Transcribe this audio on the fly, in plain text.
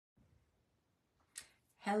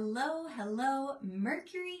Hello, hello,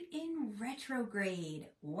 Mercury in retrograde.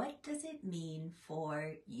 What does it mean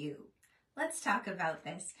for you? Let's talk about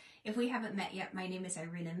this. If we haven't met yet, my name is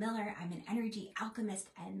Irina Miller. I'm an energy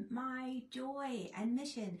alchemist, and my joy and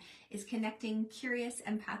mission is connecting curious,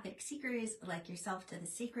 empathic seekers like yourself to the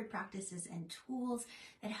sacred practices and tools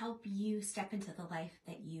that help you step into the life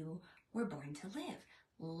that you were born to live.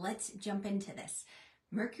 Let's jump into this.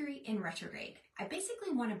 Mercury in retrograde. I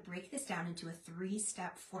basically want to break this down into a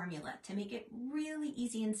 3-step formula to make it really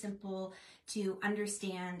easy and simple to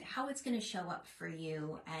understand how it's going to show up for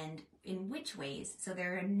you and in which ways. So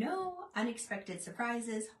there are no unexpected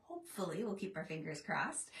surprises. Hopefully, we'll keep our fingers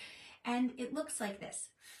crossed. And it looks like this.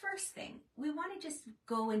 First thing, we want to just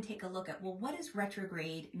go and take a look at, well, what does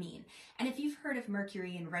retrograde mean? And if you've heard of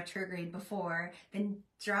Mercury in retrograde before, then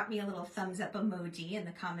drop me a little thumbs up emoji in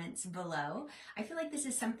the comments below. I feel like this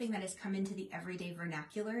is something that has come into the everyday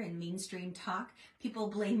vernacular and mainstream talk. People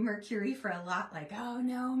blame Mercury for a lot, like, oh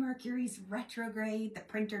no, Mercury's retrograde, the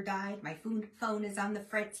printer died, my phone is on the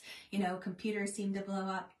fritz, computers seem to blow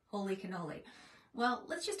up, holy cannoli. Well,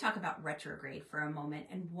 let's just talk about retrograde for a moment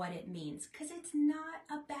and what it means, because it's not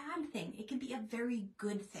a bad thing. It can be a very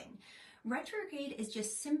good thing. Retrograde is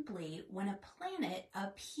just simply when a planet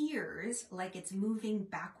appears like it's moving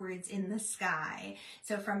backwards in the sky.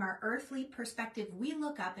 So from our earthly perspective, we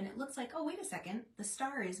look up and it looks like, oh, wait a second, the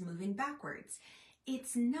star is moving backwards.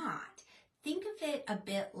 It's not. Think of it a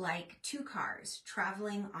bit like 2 cars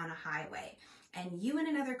traveling on a highway. And you and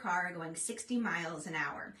another car are going 60 miles an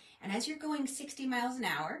hour. And as you're going 60 miles an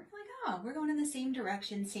hour, like, oh, we're going in the same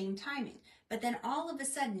direction, same timing. But then all of a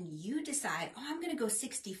sudden you decide, oh, I'm going to go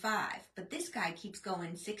 65, but this guy keeps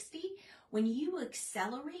going 60. When you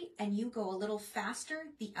accelerate and you go a little faster,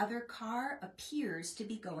 the other car appears to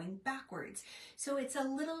be going backwards. So it's a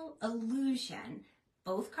little illusion.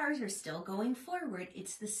 Both cars are still going forward.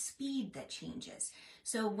 It's the speed that changes.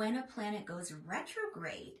 So when a planet goes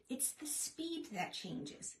retrograde, it's the speed that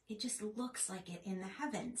changes. It just looks like it in the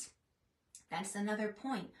heavens. That's another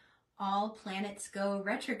point. All planets go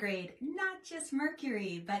retrograde, not just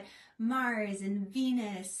Mercury, but Mars and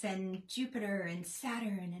Venus and Jupiter and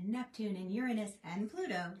Saturn and Neptune and Uranus and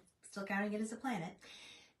Pluto, still counting it as a planet.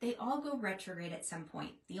 They all go retrograde at some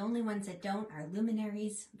point. The only ones that don't are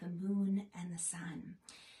luminaries, the moon, and the sun.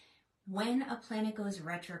 When a planet goes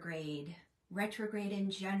retrograde in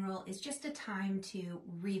general is just a time to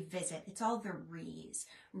revisit. It's all the re's.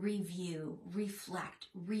 Review, reflect,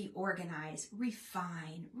 reorganize,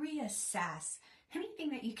 refine, reassess. Anything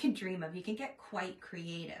that you can dream of. You can get quite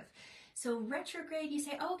creative. So retrograde, you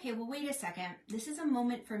say, oh, okay, well, wait a second. This is a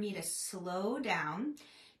moment for me to slow down,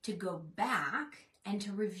 to go back, and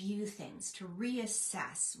to review things, to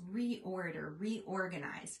reassess, reorder,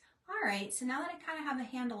 reorganize. All right, so now that I kind of have a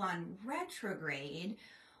handle on retrograde,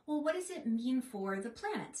 well, what does it mean for the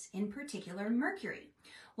planets, in particular Mercury?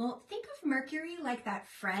 Well, think of Mercury like that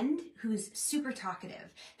friend who's super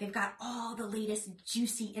talkative. They've got all the latest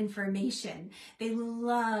juicy information. They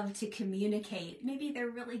love to communicate. Maybe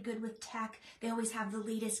they're really good with tech. They always have the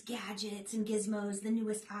latest gadgets and gizmos, the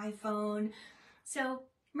newest iPhone. So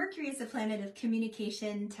Mercury is a planet of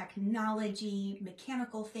communication, technology,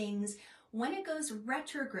 mechanical things. When it goes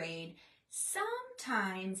retrograde,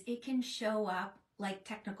 sometimes it can show up like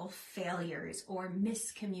technical failures or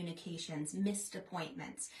miscommunications, missed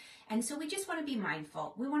appointments. And so we just want to be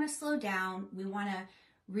mindful. We want to slow down. We want to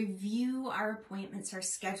review our appointments, our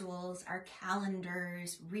schedules, our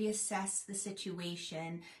calendars, reassess the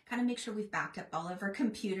situation, kind of make sure we've backed up all of our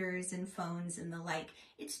computers and phones and the like.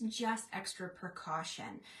 It's just extra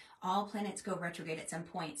precaution. All planets go retrograde at some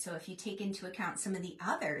point. So if you take into account some of the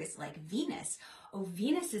others, like Venus, oh,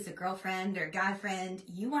 Venus is a girlfriend or guy friend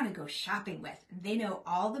you want to go shopping with. They know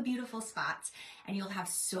all the beautiful spots and you'll have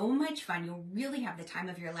so much fun. You'll really have the time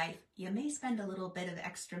of your life. You may spend a little bit of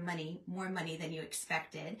extra money, more money than you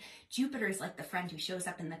expected. Jupiter is like the friend who shows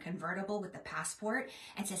up in the convertible with the passport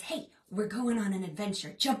and says, hey, we're going on an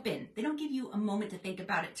adventure. Jump in. They don't give you a moment to think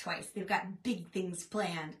about it twice. They've got big things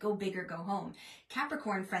planned. Go big or go home.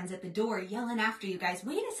 Capricorn friends at the door yelling after you guys,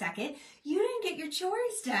 wait a second, you didn't get your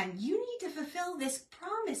chores done. You need to fulfill this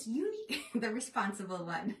promise. You need the responsible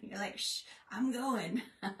one. You're like, shh, I'm going.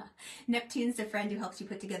 Neptune's the friend who helps you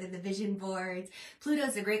put together the vision boards.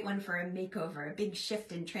 Pluto's a great one for a makeover, a big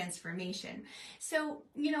shift and transformation. So,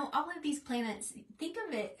 all of these planets, think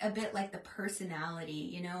of it a bit like the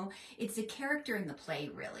personality, it's the character in the play,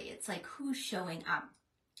 really. It's like who's showing up.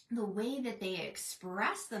 the way that they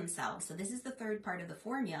express themselves, so this is the third part of the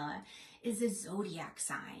formula, is a zodiac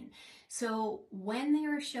sign. So when they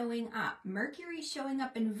are showing up, Mercury showing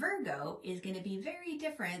up in Virgo is going to be very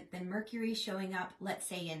different than Mercury showing up, let's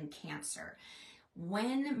say, in Cancer.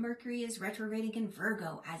 When Mercury is retrograding in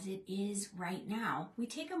Virgo, as it is right now, we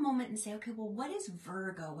take a moment and say, okay, well, what is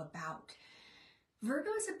Virgo about?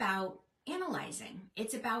 Virgo is about analyzing.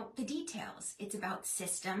 It's about the details. It's about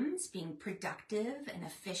systems, being productive and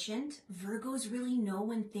efficient. Virgos really know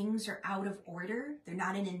when things are out of order. They're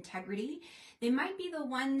not in integrity. They might be the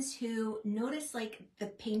ones who notice like the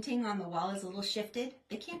painting on the wall is a little shifted.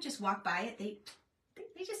 They can't just walk by it. They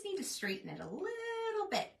just need to straighten it a little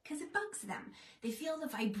bit because it bugs them. They feel the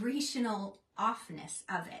vibrational offness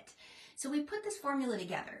of it. So we put this formula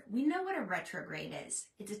together. We know what a retrograde is.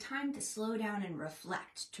 It's a time to slow down and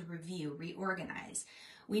reflect, to review, reorganize.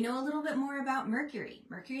 We know a little bit more about Mercury.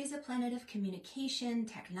 Mercury is a planet of communication,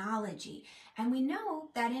 technology. And we know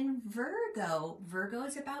that in Virgo, Virgo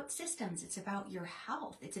is about systems. It's about your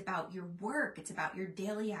health. It's about your work. It's about your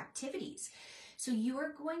daily activities. So you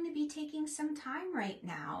are going to be taking some time right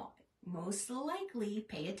now. Most likely,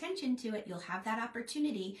 pay attention to it. You'll have that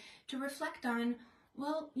opportunity to reflect on,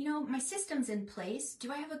 well, my system's in place.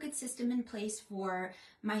 Do I have a good system in place for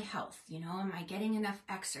my health? Am I getting enough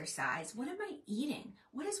exercise? What am I eating?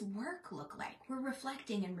 What does work look like? We're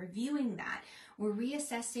reflecting and reviewing that. We're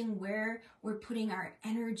reassessing where we're putting our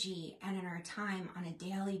energy and our time on a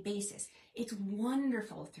daily basis. It's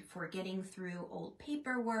wonderful for getting through old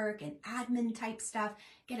paperwork and admin type stuff.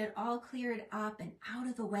 Get it all cleared up and out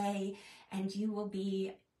of the way, and you will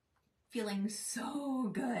be feeling so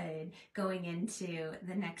good going into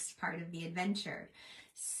the next part of the adventure.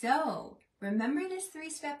 So remember this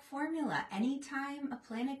 3-step formula. Anytime a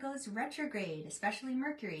planet goes retrograde, especially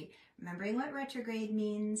Mercury, remembering what retrograde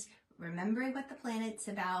means, remembering what the planet's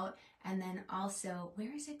about, and then also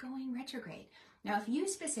where is it going retrograde? Now, if you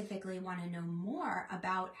specifically want to know more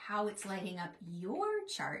about how it's lighting up your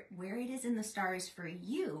chart, where it is in the stars for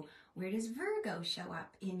you, where does Virgo show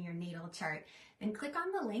up in your natal chart, then click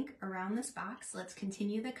on the link around this box. Let's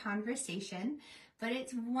continue the conversation. But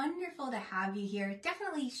it's wonderful to have you here.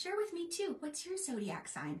 Definitely share with me too. What's your zodiac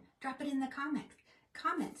sign? Drop it in the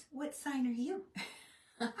comments. What sign are you?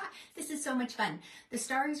 This is so much fun. The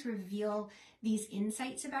stars reveal these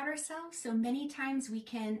insights about ourselves. So many times we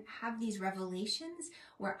can have these revelations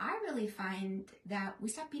where I really find that we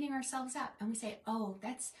stop beating ourselves up and we say, oh,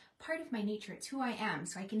 that's part of my nature. It's who I am.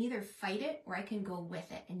 So I can either fight it or I can go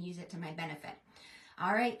with it and use it to my benefit.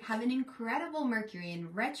 All right, have an incredible Mercury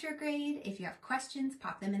in retrograde. If you have questions,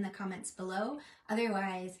 pop them in the comments below.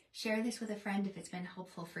 Otherwise, share this with a friend if it's been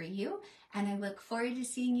helpful for you. And I look forward to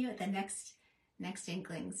seeing you at the next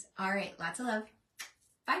Inklings. All right, lots of love.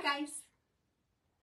 Bye, guys.